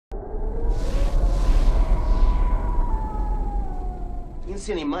didn't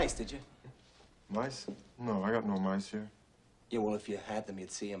see any mice, did you? Mice? No, I got no mice here. Yeah, well, if you had them,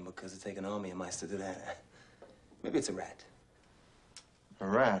 you'd see them because it'd take an army of mice to do that. Maybe it's a rat. A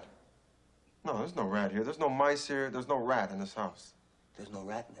rat? No, there's no rat here. There's no mice here. There's no rat in this house. There's no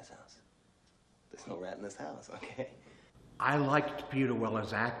rat in this house. There's no rat in this house, okay. I liked Peter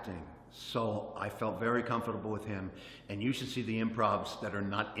Weller's acting, so I felt very comfortable with him. And you should see the improvs that are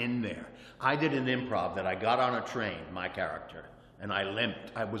not in there. I did an improv that I got on a train, my character, and I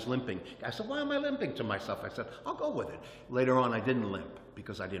limped. I was limping. I said, why am I limping to myself? I said, I'll go with it. Later on, I didn't limp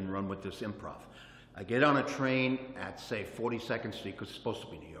because I didn't run with this improv. I get on a train at, say, 42nd Street, because it's supposed to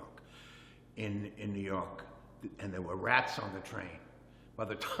be New York, in New York, and there were rats on the train. By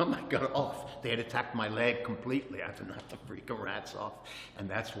the time I got off, they had attacked my leg completely. I had to knock the freaking rats off, and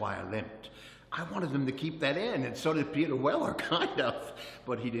that's why I limped. I wanted them to keep that in, and so did Peter Weller, kind of,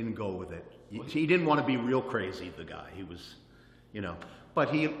 but he didn't go with it. He didn't want to be real crazy, the guy. He was, you know, but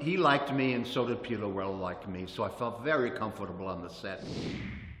he liked me, and so did Peter Weller liked me, so I felt very comfortable on the set.